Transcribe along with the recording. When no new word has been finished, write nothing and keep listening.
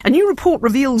A new report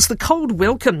reveals the cold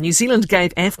welcome New Zealand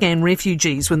gave Afghan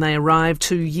refugees when they arrived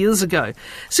 2 years ago.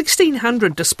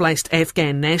 1,600 displaced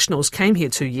Afghan nationals came here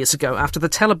 2 years ago after the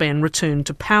Taliban returned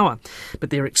to power. But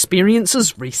their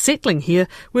experiences resettling here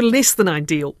were less than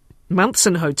ideal. Months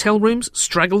in hotel rooms,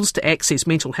 struggles to access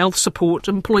mental health support,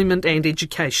 employment and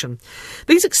education.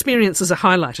 These experiences are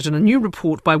highlighted in a new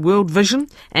report by World Vision,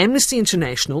 Amnesty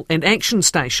International and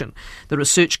ActionStation. The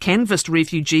research canvassed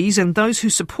refugees and those who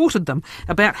supported them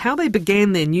about how they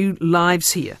began their new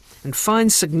lives here and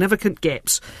finds significant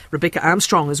gaps. Rebekah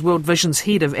Armstrong is World Vision's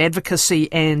head of Advocacy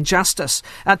and Justice.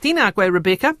 Tēnā koe,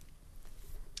 Rebekah.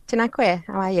 Tēnā koe,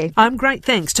 how are you? I'm great,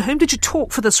 thanks. To whom did you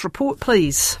talk for this report,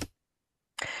 please?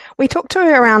 We talked to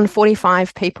around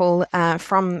 45 people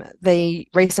from the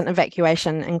recent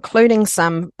evacuation, including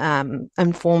some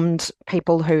informed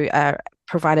people who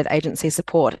provided agency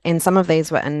support. And some of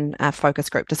these were in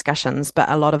focus group discussions, but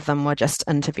a lot of them were just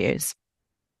interviews.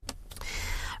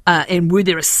 And were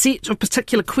there a set of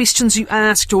particular questions you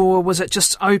asked, or was it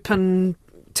just open,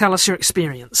 tell us your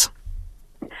experience?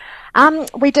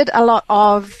 We did a lot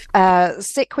of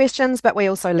set questions, but we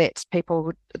also let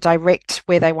people direct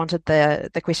where they wanted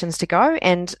the questions to go.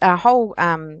 And our whole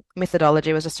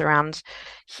methodology was just around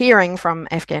hearing from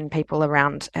Afghan people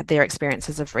around their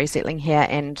experiences of resettling here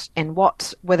and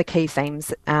what were the key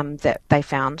themes that they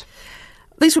found.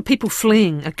 These were people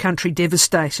fleeing a country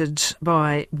devastated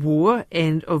by war,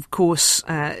 and of course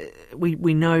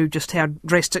we know just how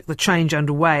drastic the change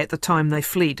underway at the time they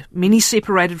fled. Many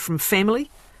separated from family.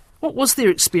 What was their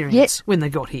experience when they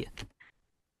got here?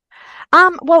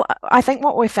 Well, I think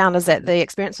what we found is that the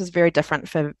experience was very different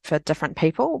for different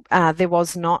people. There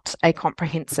was not a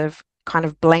comprehensive kind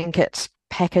of blanket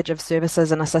package of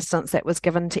services and assistance that was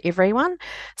given to everyone.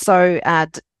 So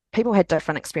people had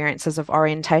different experiences of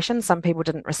orientation. Some people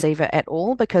didn't receive it at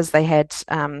all because they had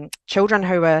children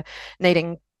who were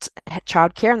needing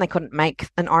childcare and they couldn't make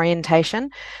an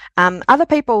orientation. Other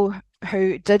people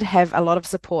who did have a lot of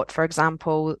support, for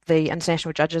example, the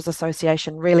International Judges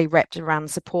Association really wrapped around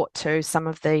support to some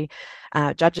of the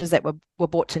judges that were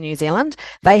brought to New Zealand.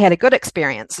 They had a good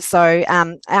experience. So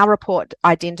our report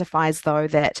identifies, though,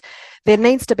 that there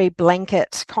needs to be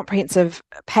blanket, comprehensive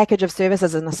package of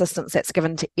services and assistance that's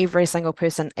given to every single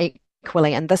person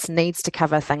equally, and this needs to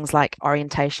cover things like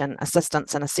orientation,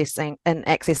 assistance in assessing and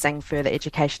accessing further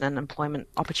education and employment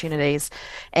opportunities.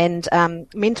 And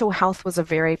mental health was a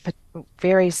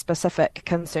very specific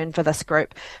concern for this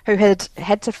group, who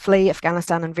had to flee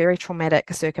Afghanistan in very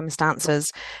traumatic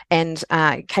circumstances and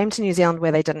came to New Zealand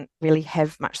where they didn't really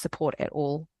have much support at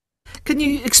all. Can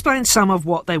you explain some of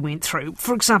what they went through?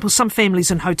 For example, some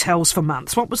families in hotels for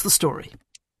months. What was the story?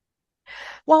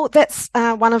 Well, that's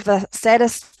one of the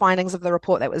saddest findings of the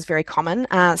report that was very common.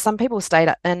 Some people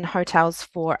stayed in hotels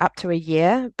for up to a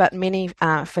year, but many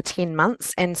for 10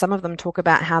 months. And some of them talk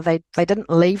about how they didn't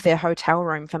leave their hotel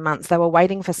room for months. They were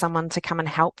waiting for someone to come and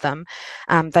help them.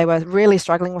 They were really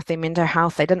struggling with their mental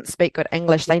health. They didn't speak good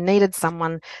English. They needed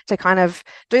someone to kind of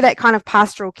do that kind of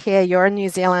pastoral care. You're in New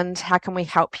Zealand. How can we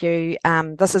help you?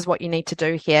 This is what you need to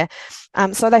do here.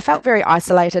 So they felt very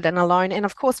isolated and alone. And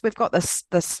of course, we've got this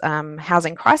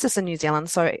housing crisis in New Zealand.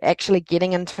 So actually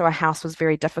getting into a house was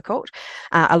very difficult.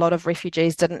 A lot of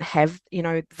refugees didn't have,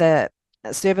 the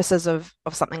services of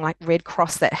something like Red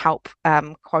Cross that help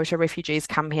quota refugees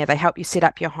come here. They help you set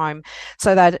up your home.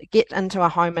 So they'd get into a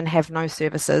home and have no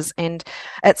services. And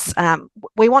it's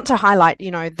we want to highlight,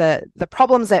 the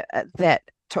problems that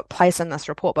took place in this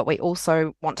report, but we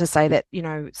also want to say that,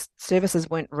 services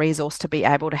weren't resourced to be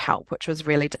able to help, which was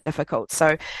really difficult.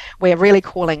 So we're really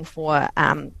calling for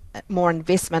more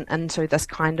investment into this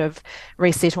kind of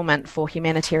resettlement for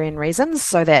humanitarian reasons,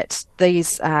 so that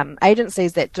these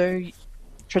agencies that do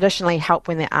traditionally help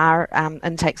when there are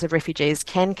intakes of refugees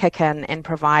can kick in and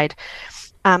provide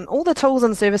all the tools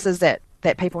and services that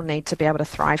people need to be able to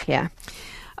thrive here.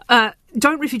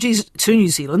 Don't refugees to New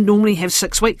Zealand normally have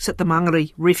 6 weeks at the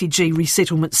Mangere Refugee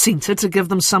Resettlement Centre to give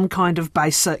them some kind of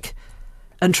basic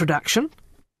introduction?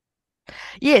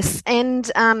 Yes, and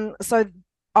so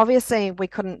obviously we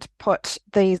couldn't put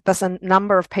this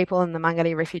number of people in the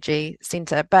Mangere Refugee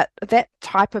Centre, but that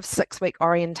type of 6-week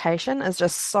orientation is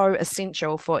just so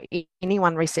essential for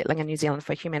anyone resettling in New Zealand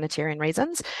for humanitarian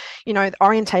reasons. The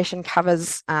orientation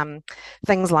covers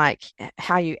things like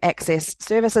how you access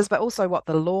services, but also what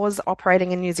the laws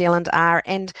operating in New Zealand are.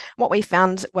 And what we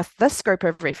found with this group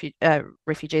of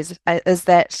refugees is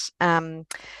that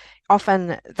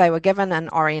often they were given an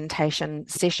orientation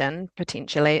session,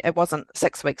 potentially. It wasn't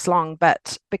 6 weeks long,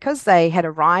 but because they had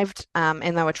arrived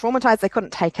and they were traumatized, they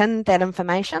couldn't take in that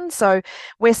information. So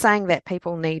we're saying that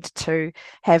people need to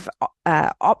have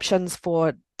options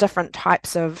for different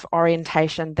types of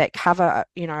orientation that cover,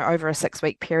 over a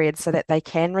 6-week period so that they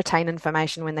can retain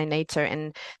information when they need to.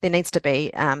 And there needs to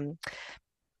be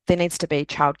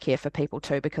childcare for people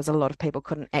too, because a lot of people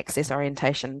couldn't access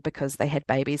orientation because they had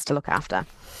babies to look after.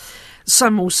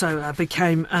 Some also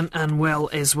became unwell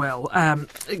as well.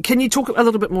 Can you talk a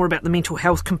little bit more about the mental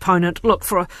health component? Look,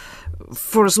 for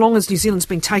as long as New Zealand's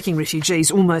been taking refugees,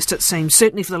 almost it seems,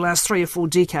 certainly for the last 3 or 4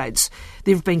 decades,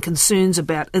 there have been concerns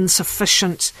about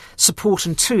insufficient support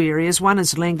in 2 areas. One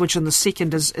is language and the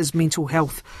second is mental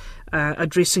health,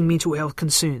 addressing mental health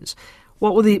concerns.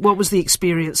 What was the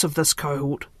experience of this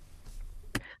cohort?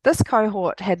 This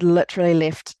cohort had literally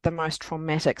left the most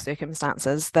traumatic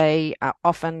circumstances. They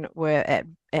often were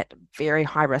at very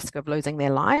high risk of losing their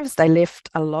lives. They left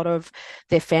a lot of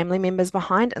their family members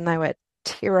behind, and they were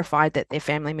terrified that their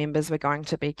family members were going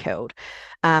to be killed.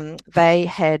 They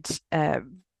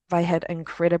had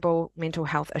incredible mental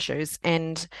health issues,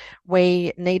 and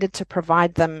we needed to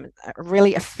provide them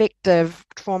really effective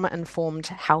trauma-informed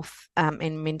health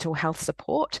and mental health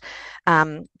support.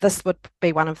 This would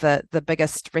be one of the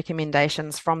biggest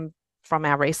recommendations from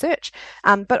our research,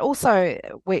 but also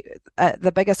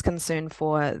the biggest concern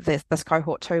for this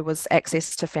cohort too was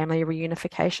access to family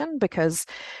reunification, because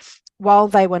while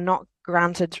they were not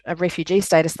granted a refugee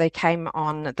status, they came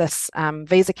on this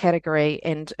visa category,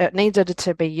 and it needed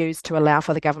to be used to allow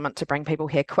for the government to bring people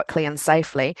here quickly and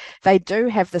safely. They do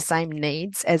have the same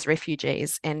needs as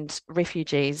refugees, and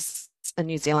refugees in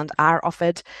New Zealand are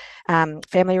offered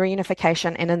family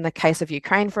reunification, and in the case of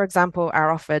Ukraine, for example,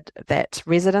 are offered that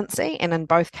residency. And in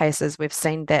both cases, we've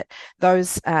seen that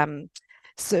those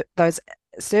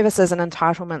services and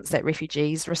entitlements that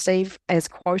refugees receive as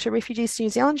quota refugees to New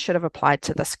Zealand should have applied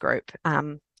to this group.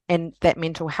 And that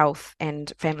mental health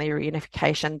and family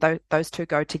reunification, those two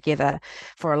go together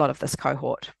for a lot of this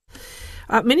cohort.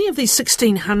 Many of these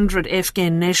 1,600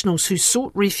 Afghan nationals who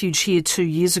sought refuge here 2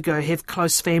 years ago have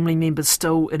close family members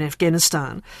still in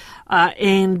Afghanistan.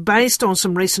 And based on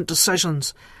some recent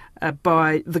decisions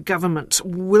by the government,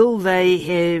 will they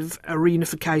have a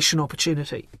reunification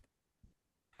opportunity?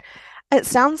 It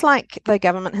sounds like the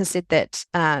government has said that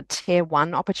Tier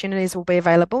 1 opportunities will be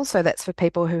available, so that's for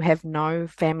people who have no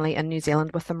family in New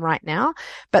Zealand with them right now,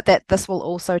 but that this will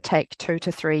also take 2 to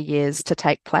 3 years to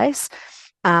take place.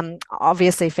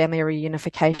 Obviously, family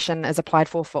reunification is applied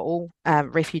for all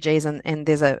refugees, and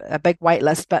there's a big wait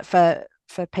list, but for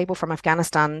people from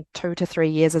Afghanistan, 2 to 3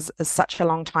 years is such a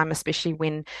long time, especially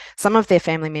when some of their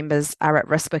family members are at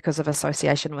risk because of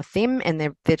association with them, and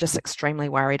they're just extremely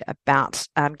worried about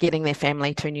getting their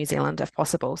family to New Zealand if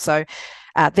possible. So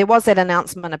there was that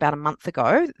announcement about a month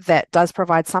ago that does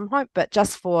provide some hope, but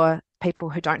just for people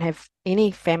who don't have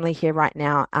any family here right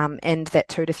now, and that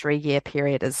 2 to 3 year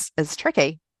period is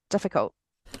tricky, difficult.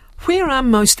 Where are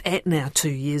most at now 2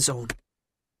 years on?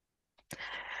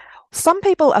 Some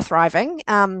people are thriving.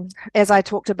 As I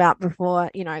talked about before,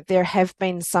 there have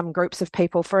been some groups of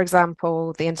people, for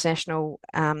example, the International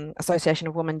Association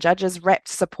of Women Judges wrapped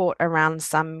support around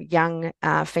some young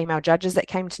female judges that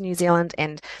came to New Zealand.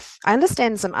 And I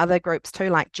understand some other groups too,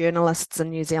 like journalists in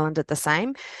New Zealand did the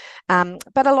same.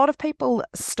 But a lot of people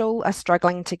still are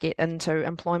struggling to get into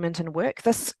employment and work.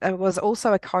 This was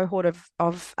also a cohort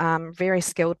of very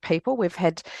skilled people. We've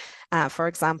had, for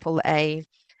example, a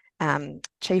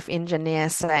chief engineer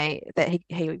say that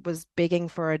he was begging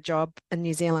for a job in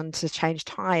New Zealand to change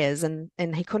tyres, and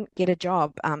he couldn't get a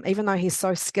job, even though he's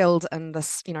so skilled in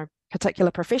this particular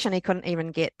profession. He couldn't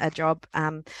even get a job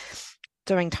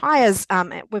doing tyres.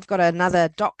 We've got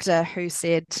another doctor who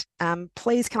said,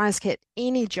 please, can I just get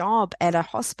any job at a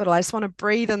hospital? I just want to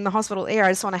breathe in the hospital air.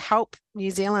 I just want to help New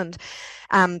Zealand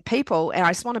people, and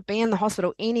I just want to be in the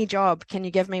hospital. Any job, can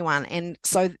you give me one? And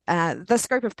so this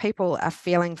group of people are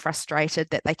feeling frustrated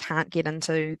that they can't get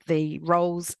into the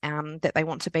roles that they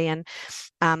want to be in.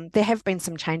 There have been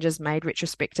some changes made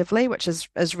retrospectively, which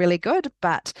is really good,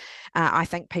 but I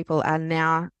think people are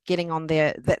now getting on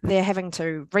there, that they're having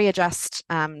to readjust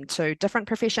to different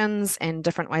professions and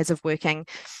different ways of working.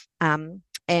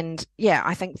 And yeah,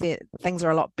 I think that things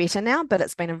are a lot better now, but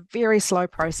it's been a very slow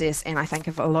process. And I think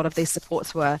if a lot of these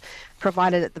supports were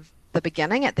provided at the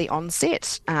beginning, at the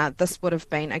onset, this would have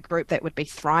been a group that would be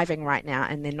thriving right now,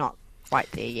 and they're not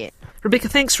quite there yet. Rebekah,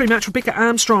 thanks very much. Rebekah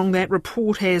Armstrong. That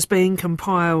report has been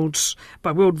compiled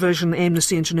by World Vision,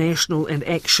 Amnesty International and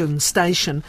ActionStation.